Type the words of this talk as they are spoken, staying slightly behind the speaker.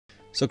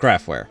So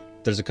Craftware.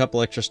 There's a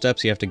couple extra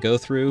steps you have to go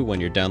through when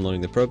you're downloading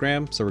the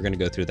program, so we're going to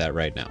go through that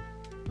right now.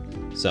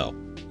 So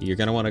you're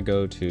going to want to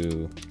go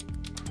to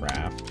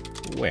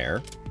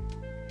Craftware,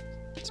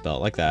 spell it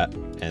like that,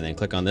 and then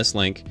click on this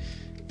link.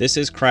 This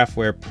is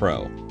Craftware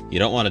Pro. You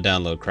don't want to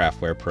download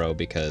Craftware Pro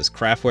because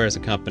Craftware as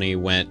a company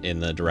went in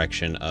the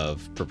direction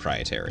of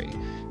proprietary.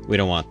 We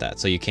don't want that,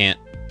 so you can't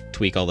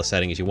tweak all the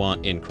settings you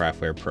want in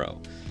Craftware Pro.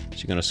 So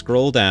you're going to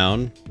scroll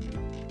down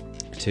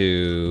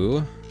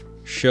to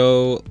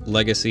show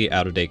legacy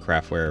out-of-date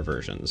Craftware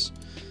versions,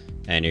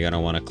 and you're going to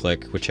want to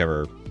click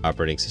whichever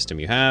operating system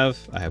you have.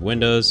 I have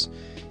Windows.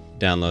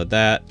 Download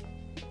that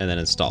and then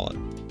install it.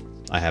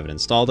 I have it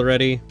installed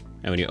already,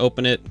 and when you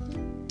open it,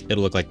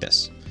 it'll look like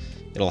this.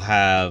 It'll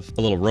have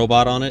a little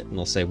robot on it and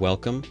it'll say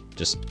welcome.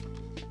 Just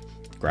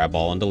grab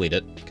all and delete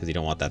it because you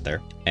don't want that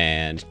there.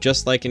 And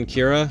just like in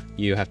Cura,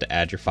 you have to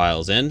add your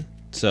files in.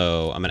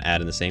 So I'm going to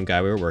add in the same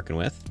guy we were working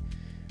with,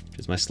 which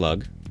is my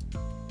slug.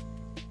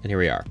 And here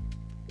we are.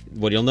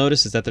 What you'll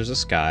notice is that there's a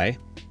sky.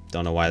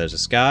 Don't know why there's a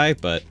sky,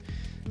 but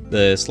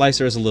the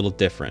slicer is a little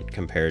different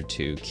compared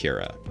to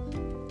Cura.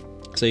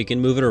 So you can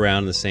move it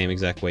around the same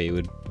exact way you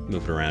would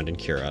move it around in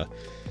Cura.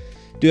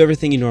 Do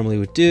everything you normally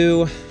would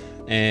do,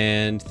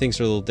 and things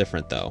are a little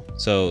different though.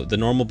 So the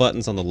normal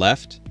buttons on the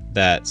left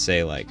that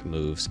say like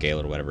move,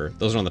 scale, or whatever,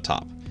 those are on the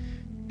top.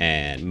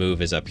 And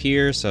move is up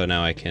here, so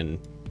now I can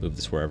move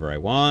this wherever I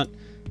want.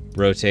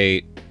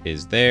 Rotate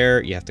is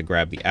there. You have to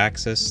grab the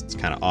axis. It's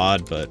kind of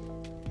odd, but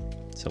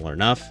similar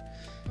enough.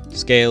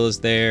 Scale is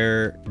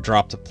there.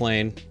 Drop to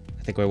plane.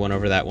 I think I went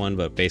over that one,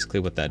 but basically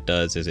what that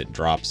does is it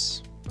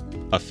drops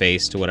a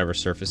face to whatever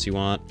surface you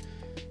want.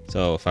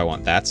 So if I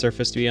want that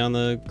surface to be on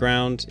the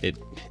ground,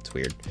 it's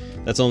weird.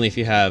 That's only if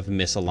you have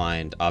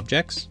misaligned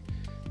objects,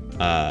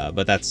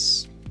 but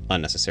that's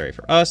unnecessary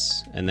for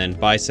us. And then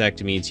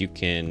bisect means you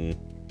can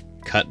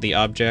cut the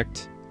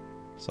object.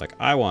 It's like,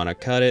 I want to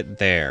cut it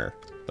there,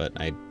 but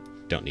I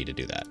don't need to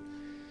do that.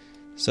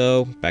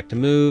 So back to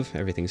move,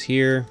 everything's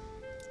here.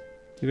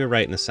 Leave it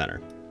right in the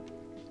center.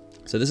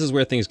 So this is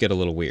where things get a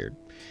little weird.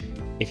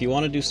 If you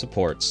want to do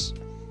supports,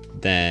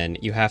 then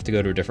you have to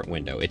go to a different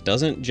window. It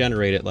doesn't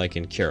generate it like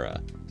in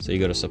Cura. So you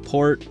go to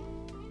support,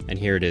 and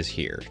here it is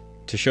here.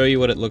 To show you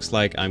what it looks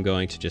like, I'm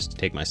going to just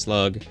take my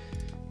slug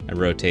and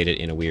rotate it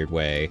in a weird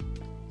way,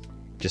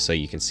 just so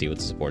you can see what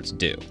the supports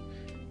do.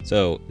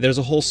 So there's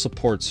a whole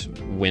supports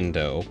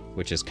window,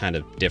 which is kind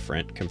of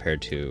different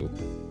compared to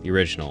the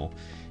original.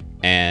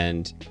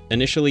 And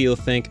initially you'll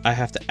think, I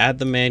have to add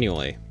them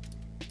manually.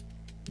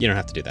 You don't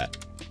have to do that.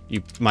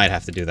 You might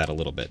have to do that a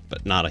little bit,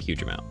 but not a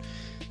huge amount.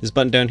 This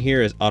button down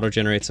here is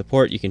auto-generate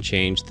support. You can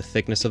change the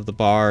thickness of the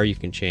bar. You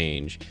can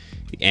change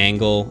the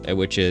angle at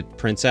which it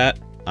prints at.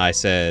 I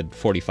said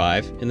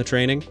 45 in the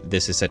training.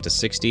 This is set to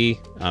 60.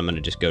 I'm going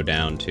to just go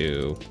down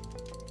to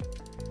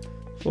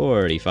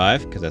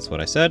 45 because that's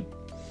what I said.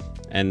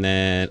 And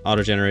then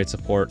auto-generate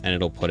support, and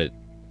it'll put it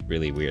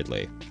really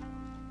weirdly.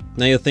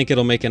 Now you'll think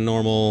it'll make a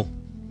normal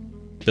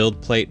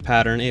build plate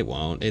pattern. It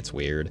won't. It's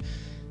weird.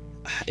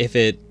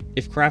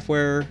 If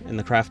Craftware and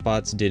the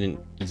Craftbots didn't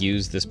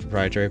use this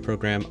proprietary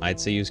program, I'd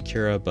say use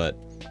Cura, but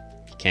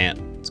you can't.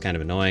 It's kind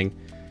of annoying.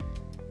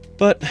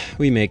 But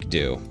we make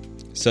do.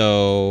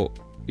 So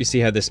you see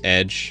how this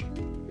edge,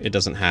 it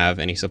doesn't have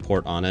any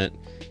support on it.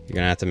 You're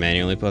gonna have to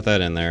manually put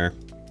that in there.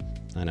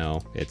 I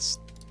know it's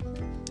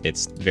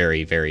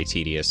very, very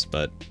tedious,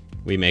 but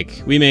we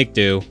make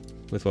do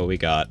with what we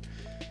got,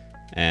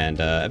 and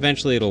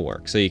eventually it'll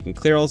work. So you can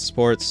clear all the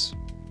supports.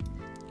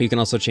 You can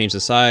also change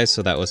the size.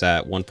 So that was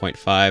at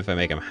 1.5. I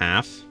make them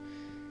half.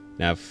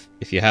 Now,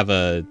 if you have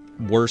a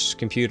worse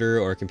computer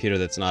or a computer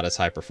that's not as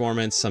high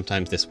performance,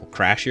 sometimes this will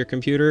crash your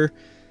computer.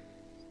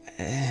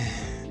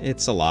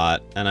 It's a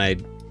lot,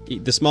 and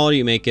the smaller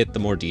you make it, the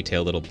more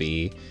detailed it'll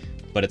be,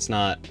 but it's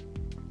not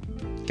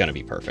gonna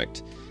be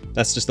perfect.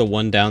 That's just the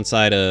one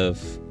downside of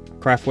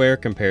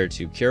Craftware compared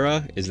to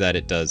Cura, is that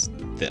it does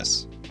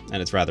this,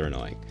 and it's rather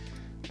annoying.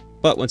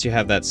 But once you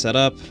have that set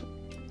up,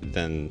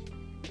 then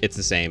it's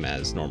the same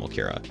as normal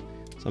Cura.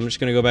 So I'm just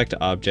gonna go back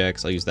to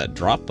objects. I'll use that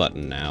drop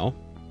button now.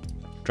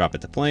 Drop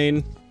it to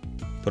plane,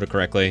 put it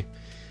correctly.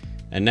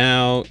 And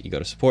now you go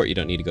to support. You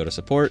don't need to go to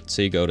support,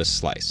 so you go to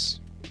slice.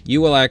 You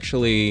will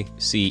actually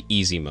see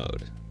easy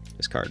mode,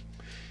 this card.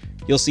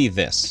 You'll see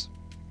this.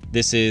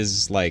 This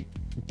is like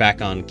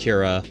back on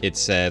Cura, it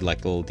said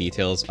like little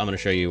details. I'm gonna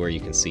show you where you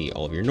can see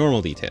all of your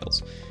normal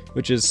details,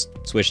 which is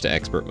switch to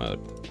expert mode.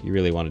 You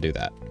really wanna do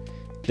that.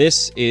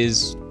 This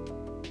is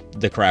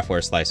the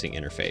Craftware slicing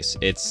interface.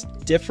 It's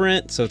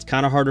different, so it's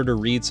kind of harder to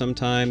read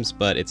sometimes,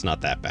 but it's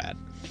not that bad.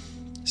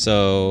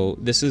 So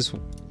this is,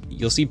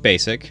 you'll see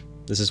basic.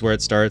 This is where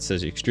it starts.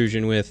 There's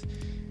extrusion width.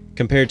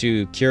 Compared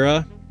to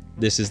Cura,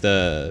 this is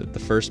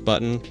the first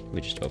button. Let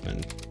me just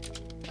open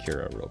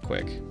Cura real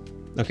quick.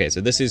 Okay, so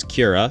this is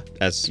Cura,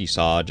 as you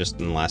saw just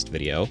in the last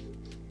video.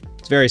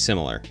 It's very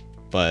similar,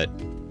 but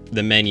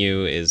the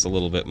menu is a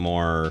little bit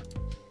more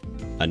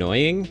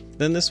annoying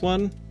than this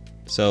one.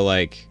 So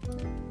like,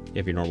 you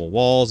have your normal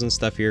walls and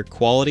stuff here.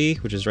 Quality,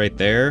 which is right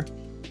there,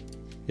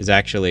 is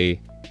actually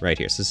right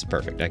here. So this is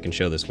perfect. I can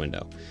show this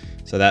window.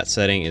 So that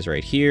setting is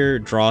right here.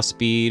 Draw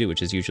speed,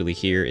 which is usually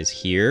here, is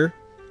here.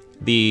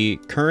 The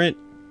current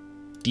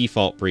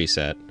default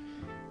preset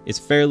is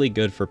fairly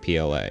good for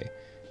PLA.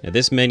 Now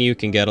this menu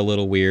can get a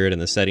little weird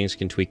and the settings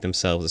can tweak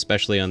themselves,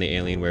 especially on the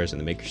Alienwares in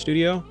the Maker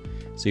Studio.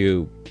 So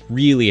you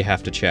really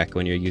have to check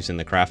when you're using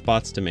the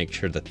CraftBots to make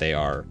sure that they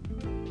are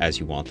as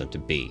you want them to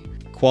be.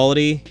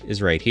 Quality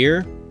is right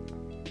here.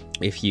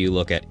 If you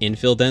look at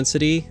infill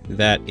density,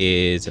 that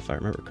is, if I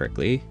remember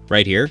correctly,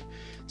 right here.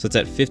 So it's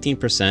at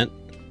 15%.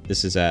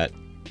 This is at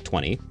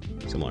 20,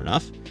 similar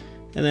enough.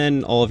 And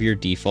then all of your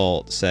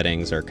default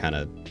settings are kind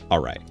of all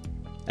right.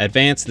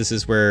 Advanced, this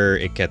is where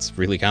it gets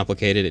really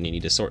complicated and you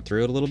need to sort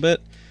through it a little bit.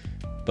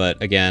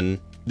 But again,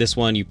 this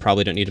one you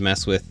probably don't need to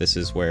mess with. This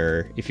is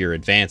where if you're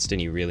advanced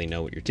and you really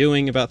know what you're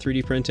doing about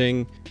 3D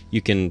printing,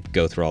 you can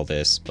go through all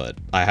this, but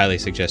I highly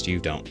suggest you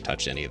don't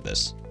touch any of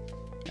this,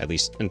 at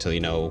least until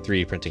you know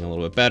 3D printing a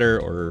little bit better,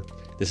 or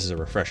this is a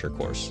refresher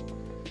course.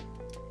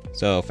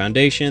 So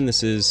foundation,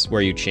 this is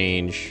where you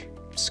change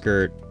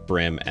skirt,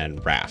 brim,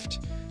 and raft.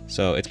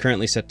 So it's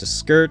currently set to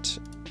skirt.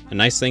 A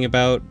nice thing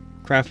about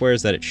Craftware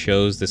is that it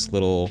shows this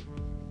little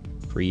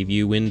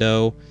preview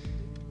window.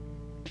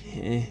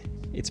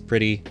 It's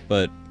pretty,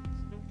 but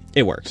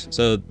it works.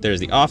 So there's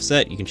the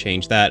offset, you can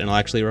change that and it'll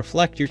actually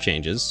reflect your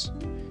changes.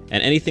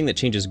 And anything that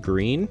changes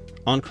green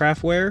on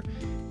Craftware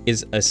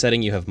is a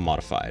setting you have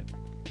modified.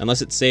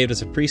 Unless it's saved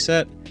as a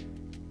preset,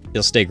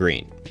 it'll stay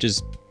green, which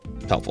is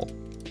helpful.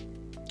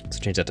 So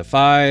change that to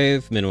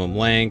 5, minimum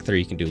length, or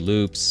you can do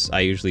loops.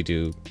 I usually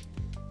do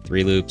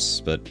 3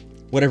 loops, but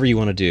whatever you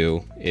want to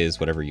do is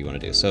whatever you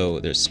want to do. So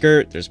there's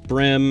skirt, there's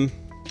brim.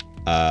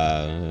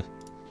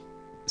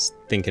 This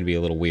thing can be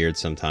a little weird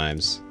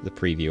sometimes, the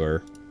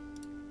previewer.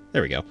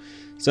 There we go.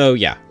 So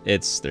yeah,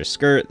 there's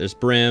skirt, there's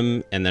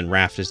brim, and then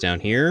raft is down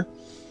here.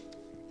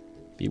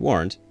 Be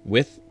warned,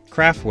 with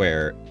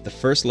Craftware, the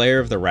first layer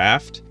of the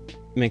raft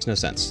makes no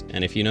sense.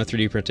 And if you know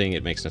 3D printing,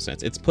 it makes no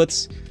sense. It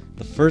puts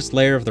the first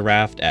layer of the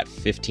raft at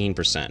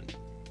 15%,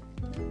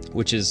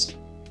 which is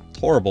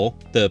horrible.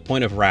 The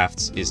point of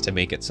rafts is to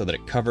make it so that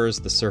it covers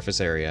the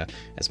surface area,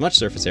 as much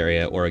surface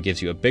area, or it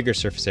gives you a bigger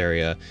surface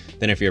area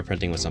than if you're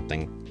printing with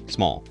something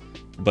small.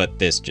 But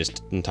this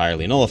just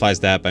entirely nullifies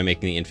that by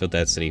making the infill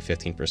density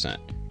 15%,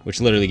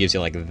 which literally gives you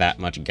like that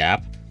much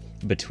gap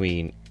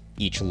between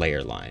each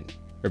layer line,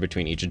 or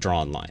between each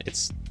drawn line.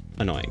 It's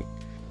annoying.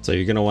 So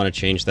you're gonna want to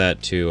change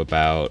that to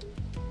about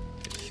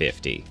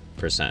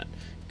 50%,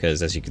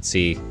 because as you can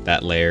see,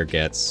 that layer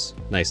gets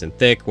nice and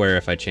thick, where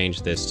if I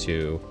change this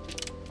to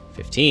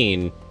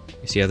 15, you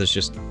see how there's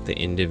just the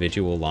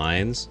individual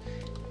lines?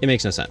 It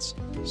makes no sense.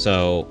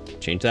 So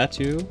change that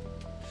to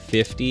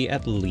 50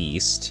 at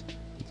least.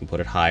 You can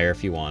put it higher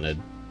if you wanted.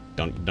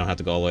 Don't have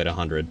to go all the way to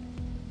 100.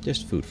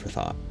 Just food for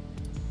thought.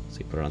 So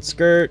you put it on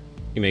skirt.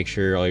 You make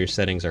sure all your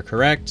settings are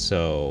correct.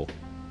 So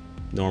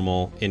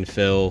normal,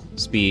 infill,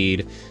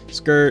 speed,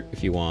 skirt.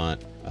 If you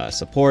want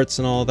supports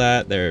and all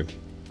that, their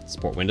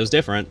support window's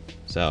different.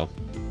 So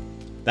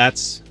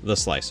that's the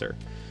slicer.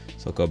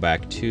 So I'll go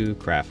back to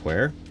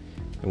Craftware.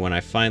 And when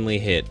I finally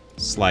hit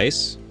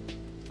slice,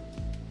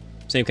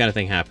 same kind of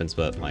thing happens,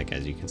 but like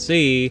as you can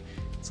see,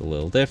 it's a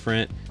little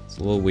different. It's a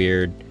little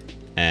weird.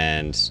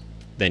 And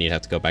then you'd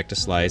have to go back to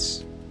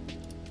slice,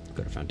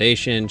 go to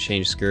foundation,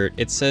 change skirt.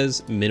 It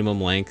says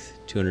minimum length,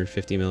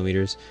 250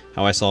 millimeters.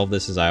 How I solve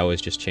this is I always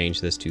just change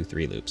this to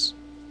 3 loops.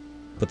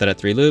 Put that at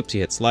 3 loops,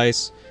 you hit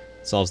slice,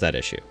 it solves that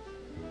issue.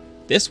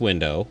 This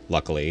window,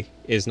 luckily,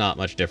 is not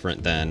much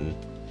different than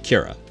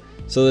Cura.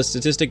 So the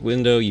statistic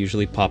window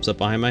usually pops up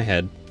behind my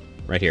head,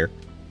 right here.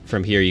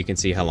 From here you can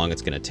see how long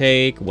it's going to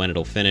take, when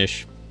it'll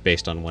finish,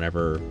 based on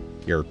whenever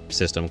your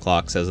system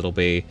clock says it'll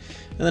be,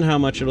 and then how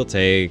much it'll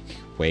take,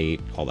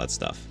 weight, all that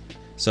stuff.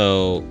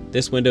 So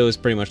this window is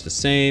pretty much the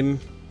same,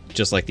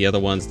 just like the other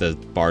ones. The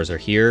bars are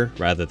here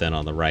rather than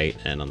on the right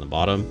and on the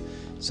bottom.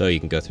 So you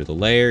can go through the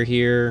layer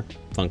here,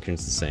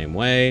 functions the same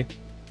way,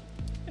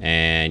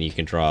 and you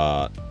can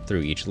draw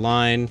through each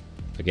line.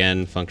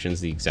 Again, functions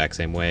the exact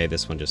same way.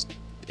 This one just,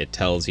 it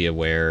tells you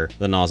where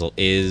the nozzle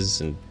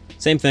is, and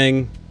same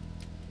thing.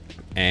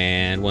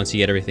 And once you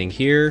get everything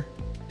here,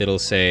 it'll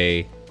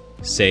say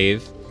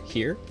save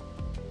here.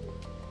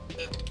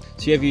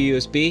 So you have your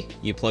USB,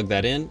 you plug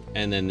that in,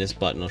 and then this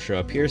button will show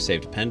up here,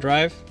 save to pen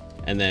drive.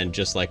 And then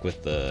just like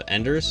with the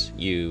Enders,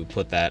 you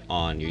put that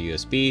on your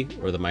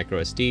USB or the micro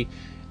SD,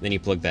 and then you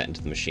plug that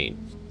into the machine.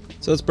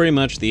 So it's pretty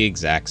much the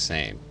exact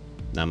same.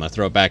 Now I'm gonna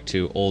throw it back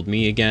to old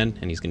me again,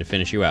 and he's gonna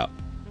finish you out.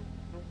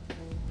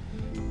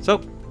 So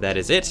that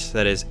is it.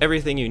 That is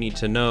everything you need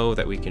to know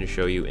that we can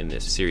show you in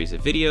this series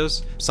of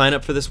videos. Sign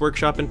up for this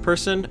workshop in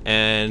person,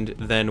 and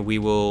then we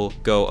will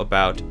go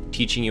about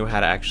teaching you how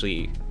to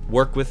actually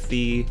work with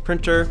the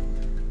printer,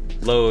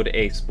 load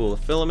a spool of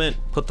filament,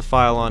 put the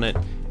file on it,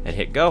 and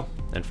hit go.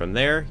 And from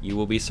there, you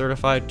will be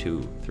certified to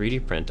 3D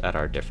print at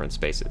our different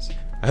spaces.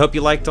 I hope you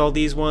liked all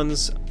these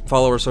ones.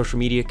 Follow our social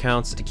media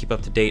accounts to keep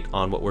up to date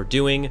on what we're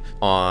doing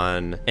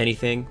on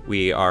anything.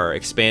 We are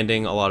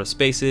expanding a lot of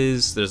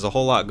spaces. There's a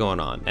whole lot going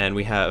on, and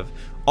we have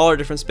all our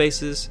different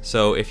spaces.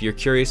 So if you're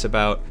curious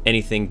about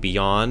anything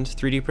beyond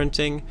 3D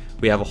printing,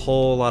 we have a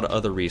whole lot of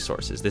other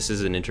resources. This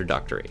is an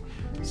introductory.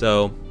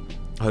 So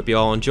I hope you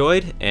all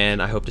enjoyed,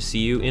 and I hope to see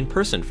you in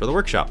person for the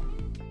workshop.